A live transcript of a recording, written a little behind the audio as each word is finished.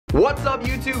What's up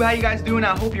YouTube? How you guys doing?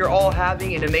 I hope you're all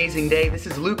having an amazing day. This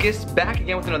is Lucas back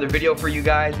again with another video for you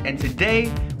guys, and today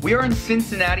we are in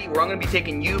Cincinnati where I'm going to be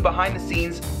taking you behind the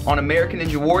scenes on American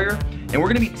Ninja Warrior, and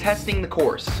we're going to be testing the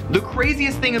course. The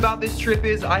craziest thing about this trip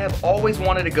is I have always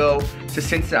wanted to go to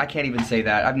Cincinnati. I can't even say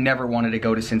that. I've never wanted to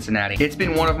go to Cincinnati. It's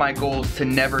been one of my goals to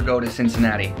never go to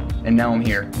Cincinnati, and now I'm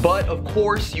here. But of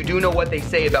course, you do know what they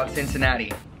say about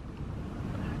Cincinnati.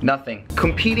 Nothing.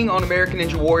 Competing on American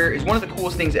Ninja Warrior is one of the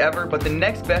coolest things ever, but the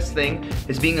next best thing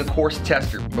is being a course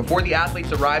tester. Before the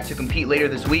athletes arrive to compete later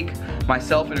this week,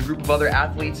 myself and a group of other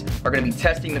athletes are going to be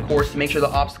testing the course to make sure the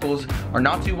obstacles are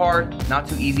not too hard, not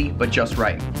too easy, but just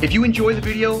right. If you enjoy the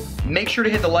video, make sure to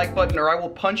hit the like button or I will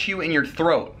punch you in your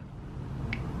throat.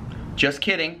 Just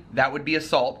kidding, that would be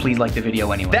assault. Please like the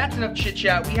video anyway. That's enough chit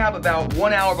chat. We have about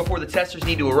 1 hour before the testers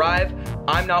need to arrive.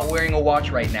 I'm not wearing a watch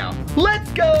right now.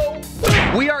 Let's go!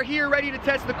 We are here ready to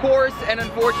test the course, and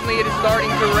unfortunately it is starting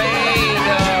to rain.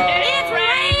 It's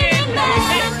raining!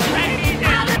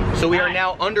 So we are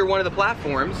now under one of the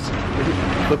platforms.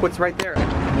 Look what's right there.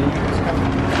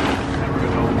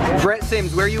 Brett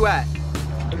Sims, where you at?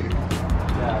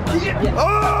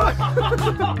 Oh! It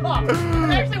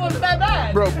actually wasn't that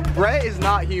bad. Bro, Brett is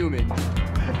not human.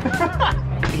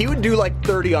 He would do like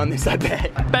 30 on this, I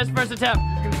bet. Best first attempt.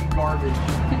 It's gonna be garbage.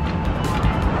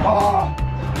 Oh!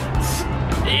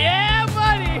 Yeah,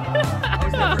 buddy! I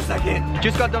was there for a second.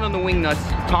 Just got done on the wing nuts.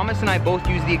 Thomas and I both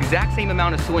used the exact same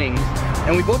amount of swings,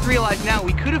 and we both realized now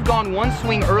we could have gone one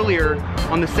swing earlier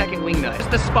on the second wing nut. Just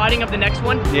the spotting of the next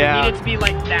one needed to be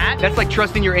like that. That's like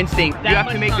trusting your instinct. You have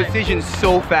to make decisions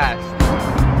so fast.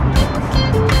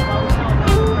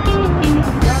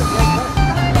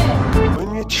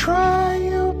 When you try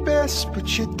your best,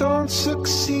 but you don't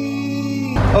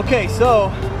succeed. Okay, so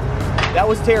that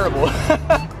was terrible.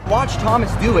 Watch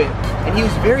Thomas do it, and he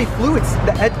was very fluid.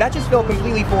 That just felt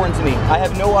completely foreign to me. I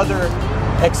have no other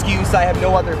excuse, I have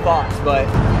no other thoughts, but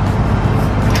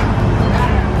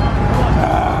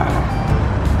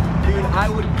dude, I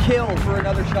would kill for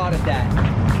another shot at that.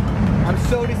 I'm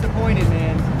so disappointed,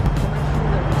 man.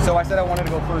 So I said I wanted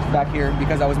to go first back here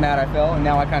because I was mad I fell, and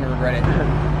now I kind of regret it.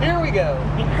 Here we go.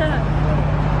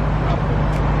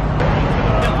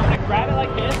 Grab it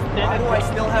like this. Why do I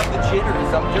still have the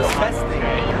jitters? I'm just testing.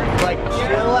 Like,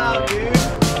 chill out, dude.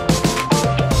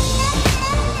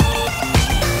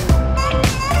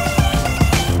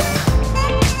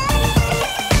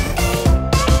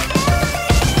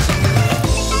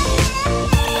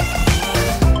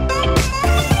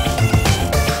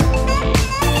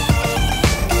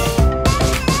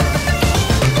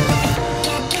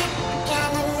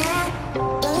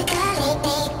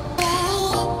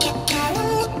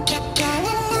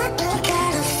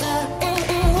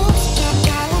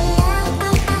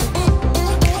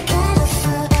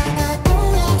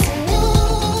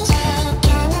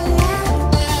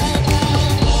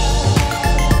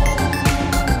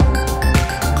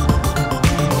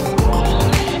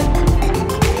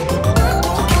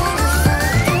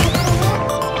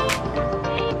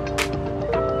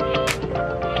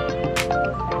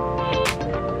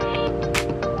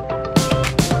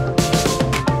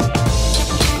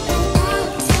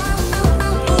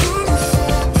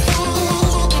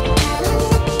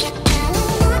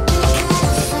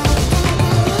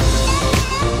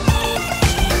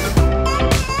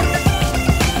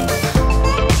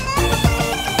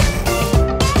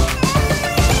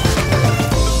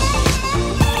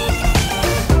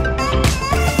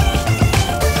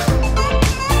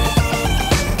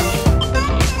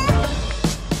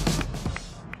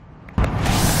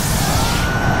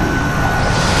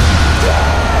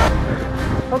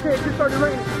 Okay, it just started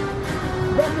raining.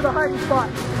 Back to the hiding spot.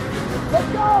 Let's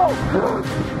go!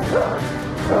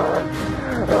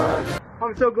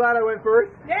 I'm so glad I went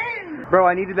first. Yay! Bro,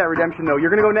 I needed that redemption though. You're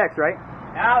gonna go next, right?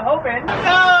 I'm hoping.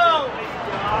 No!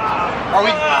 Are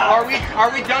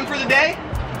we done for the day?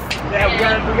 Yeah, we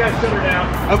got to sit her down.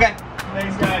 Okay.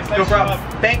 Thanks, guys. No problem.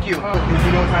 Thank you. Do you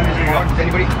know what time it is tomorrow? Does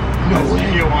anybody? No.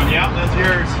 You one. Yeah, that's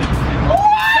yours.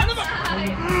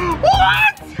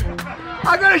 What?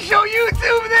 I'm gonna show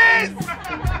YouTube this!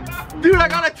 Dude, I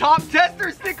got a top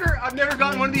tester sticker. I've never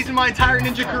gotten one of these in my entire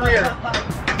ninja career.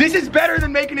 This is better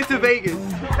than making it to Vegas.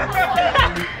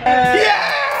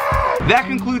 Yeah! That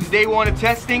concludes day 1 of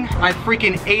testing. I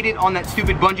freaking ate it on that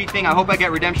stupid bungee thing. I hope I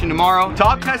get redemption tomorrow.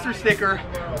 Top tester sticker.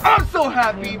 I'm so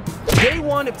happy. Day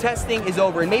one of testing is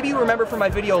over, and maybe you remember from my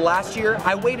video last year,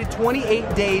 I waited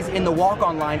 28 days in the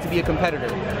walk-on line to be a competitor.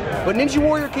 But Ninja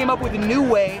Warrior came up with a new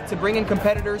way to bring in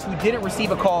competitors who didn't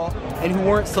receive a call and who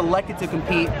weren't selected to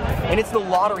compete, and it's the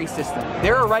lottery system.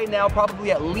 There are right now probably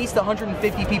at least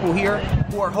 150 people here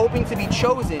who are hoping to be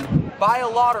chosen by a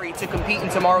lottery to compete in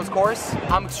tomorrow's course.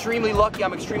 I'm extremely lucky,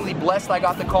 I'm extremely blessed I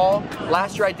got the call.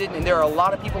 Last year I didn't, and there are a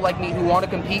lot of people like me who want to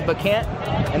compete but can't,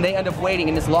 and they end up waiting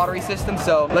in this lottery system.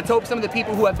 So let's hope some of the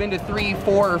people who have been to 3,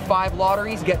 4, or 5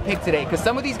 lotteries get picked today, because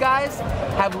some of these guys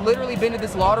have literally been to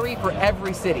this lottery for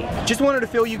every city. Just wanted to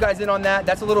fill you guys in on that.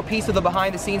 That's a little piece of the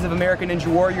behind the scenes of American Ninja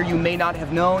Warrior you may not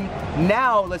have known.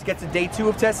 Now let's get to day 2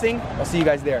 of testing. I'll see you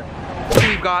guys there.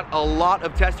 We've got a lot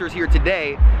of testers here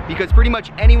today because pretty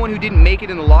much anyone who didn't make it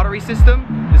in the lottery system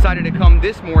decided to come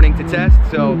this morning to test,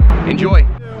 so enjoy.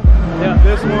 Yeah,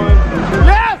 this one.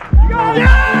 Yes!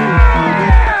 Yeah!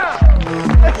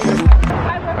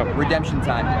 Oh, redemption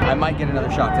time. I might get another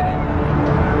shot today.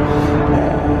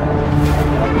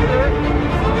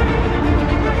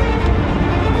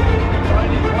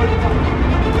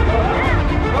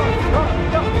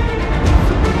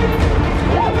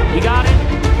 You got it.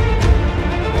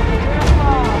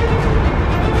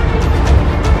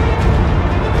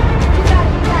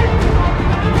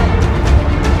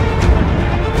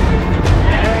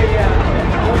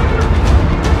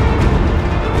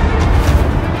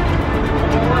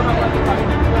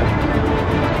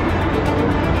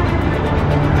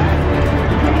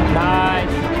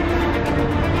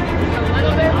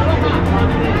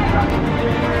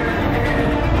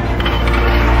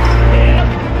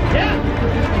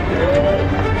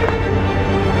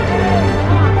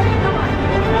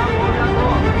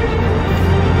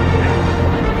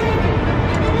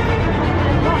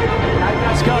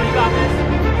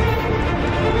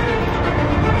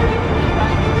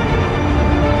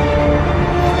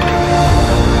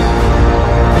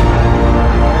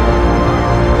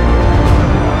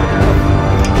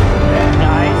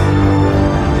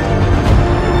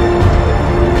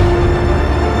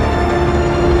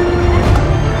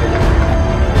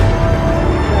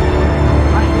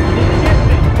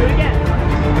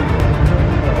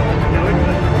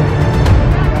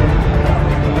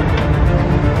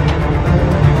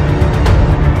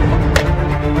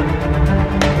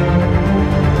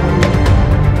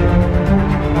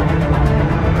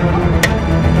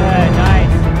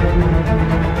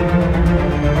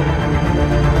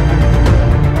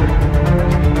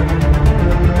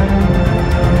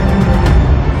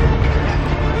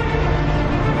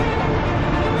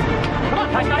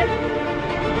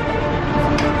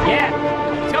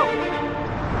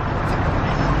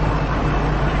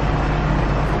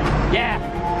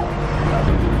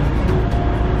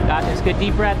 Good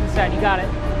deep breath inside, you got it.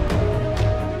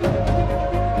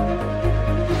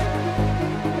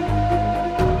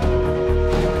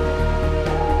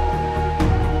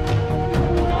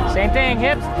 Same thing,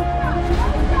 hips.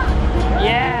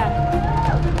 Yeah.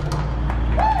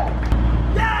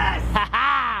 Yes!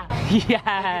 Yes!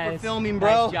 Thank you for filming,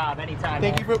 bro. Nice job, anytime.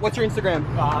 Thank you for, what's your Instagram?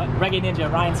 Reggae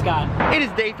Ninja, Ryan Scott. It is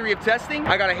day 3 of testing.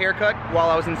 I got a haircut while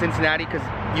I was in Cincinnati because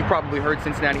you probably heard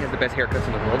Cincinnati has the best haircuts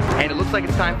in the world. And it looks like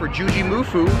it's time for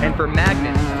JUJIMUFU and for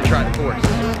Magnus to try the course.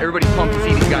 Everybody's pumped to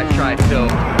see these guys try it, so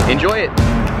enjoy it.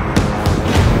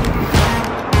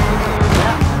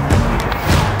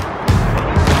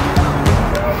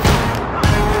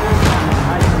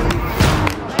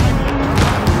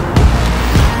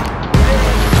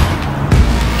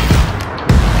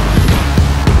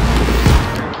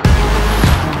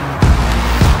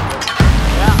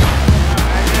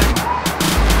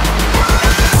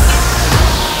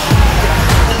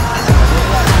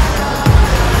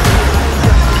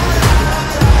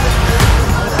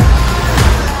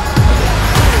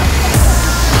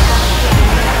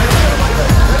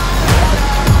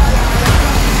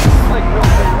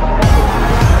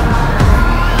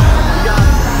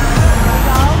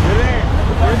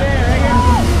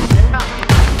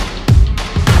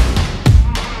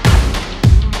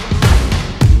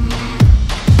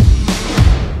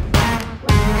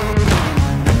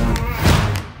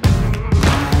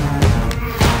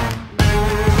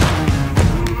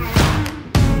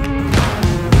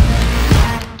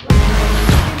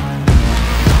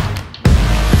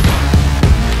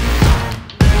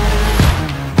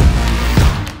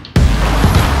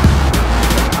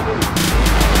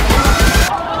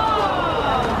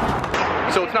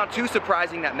 Too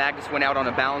surprising that Magnus went out on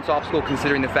a balance obstacle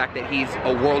considering the fact that he's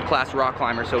a world-class rock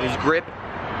climber, so his grip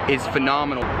is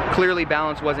phenomenal. Clearly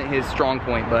balance wasn't his strong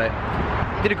point, but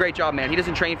Did a great job, man. He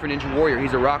doesn't train for Ninja Warrior.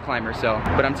 He's a rock climber, so.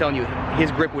 But I'm telling you,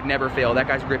 his grip would never fail. That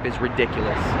guy's grip is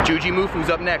ridiculous. Jujimufu's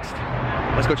up next.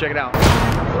 Let's go check it out.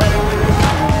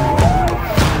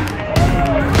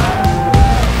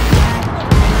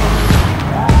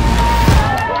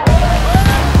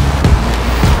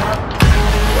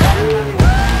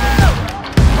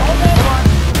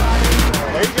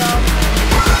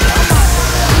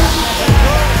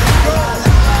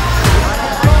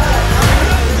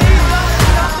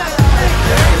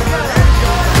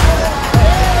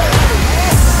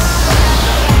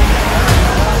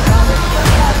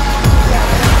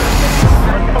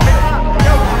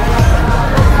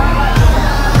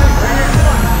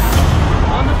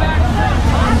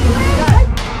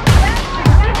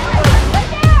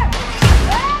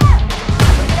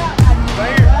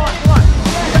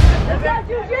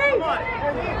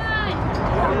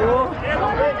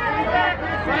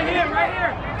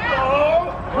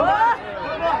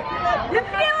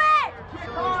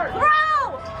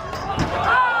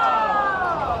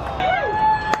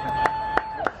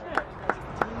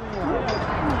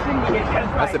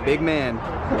 That's a big man.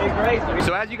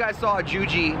 So as you guys saw,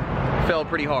 Juji fell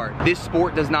pretty hard. This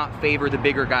sport does not favor the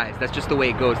bigger guys. That's just the way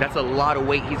it goes. That's a lot of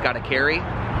weight he's got to carry.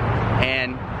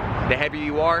 And the heavier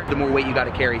you are, the more weight you got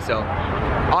to carry. So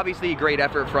obviously a great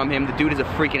effort from him. The dude is a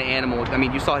freaking animal. I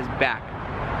mean, you saw his back.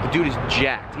 The dude is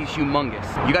jacked. He's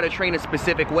humongous. You got to train a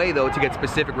specific way though to get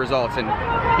specific results. And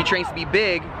he trains to be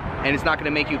big, and it's not going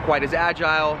to make you quite as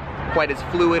agile, quite as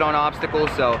fluid on obstacles.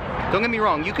 So don't get me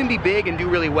wrong, you can be big and do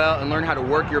really well and learn how to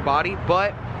work your body,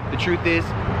 but the truth is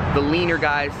the leaner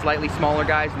guys, slightly smaller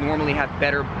guys normally have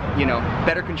better,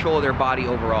 better control of their body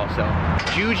overall. So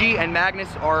Juji and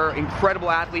Magnus are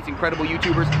incredible athletes, incredible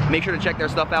YouTubers. Make sure to check their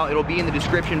stuff out. It'll be in the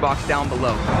description box down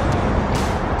below.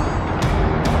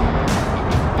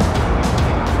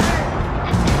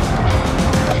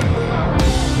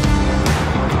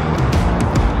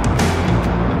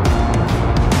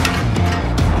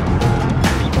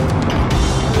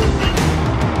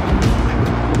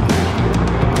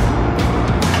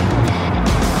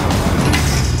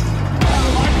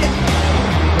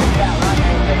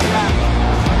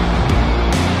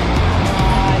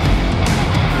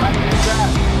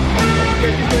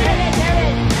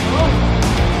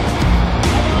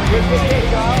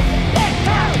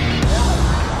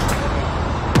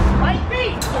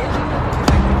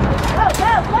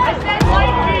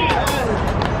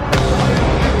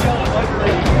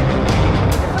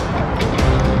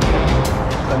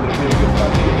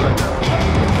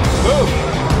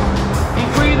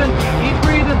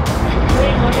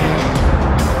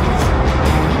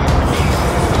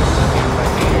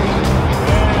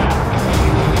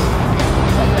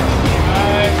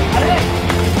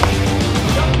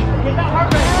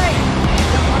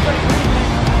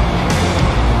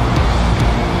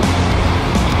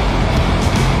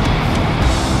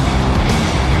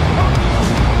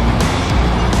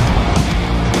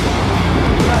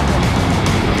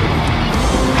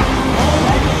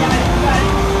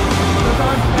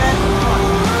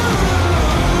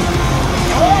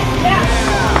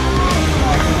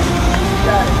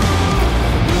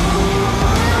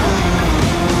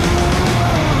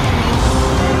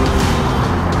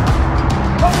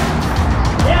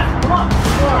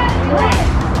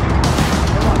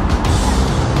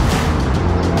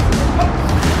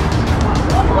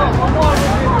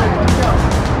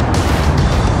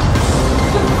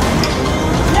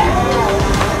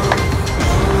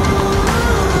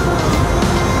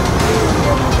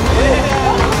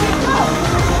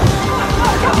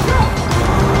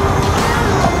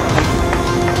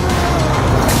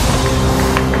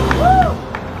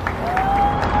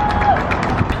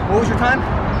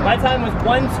 My time was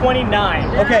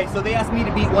 1:29. Okay, so they asked me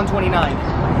to beat 1:29.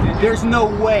 There's no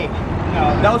way.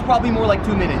 No. That was probably more like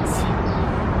 2 minutes.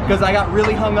 Because I got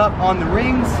really hung up on the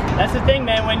rings. That's the thing,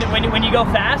 man. When you go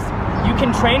fast, you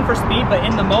can train for speed, but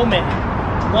in the moment,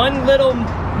 one little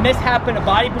mishap in a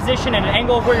body position and an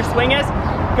angle of where your swing is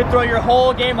could throw your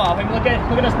whole game off. I mean, look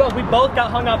at us both. We both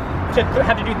got hung up to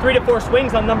have to do 3 to 4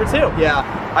 swings on number 2. Yeah,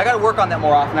 I got to work on that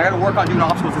more often. I got to work on doing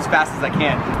obstacles as fast as I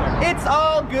can. It's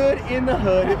all good in the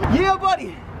hood. Yeah,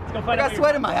 buddy. I got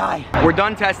sweat in my eye. We're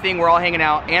done testing. We're all hanging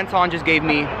out. Anton just gave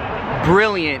me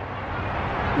brilliant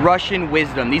Russian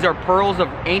wisdom. These are pearls of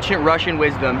ancient Russian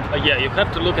wisdom. Yeah, you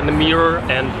have to look in the mirror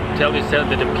and tell yourself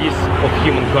that a piece of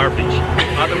human garbage.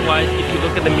 Otherwise, if you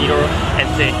look at the mirror and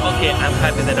say, okay, I'm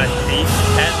happy that I see,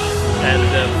 and and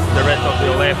the rest of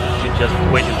your life you're just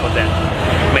waiting for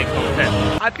that. Makes no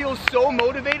sense. I feel so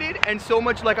motivated and so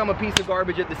much like I'm a piece of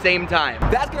garbage at the same time.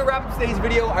 That's gonna wrap up today's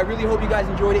video. I really hope you guys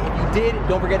enjoyed it. If you did,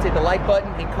 don't forget to hit the like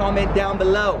button and comment down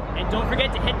below. And don't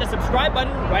forget to hit the subscribe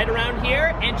button right around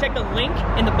here and check the link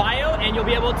in the bio and you'll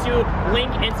be able to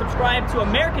link and subscribe to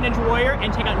American Ninja Warrior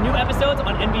and check out new episodes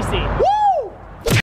on NBC. Woo!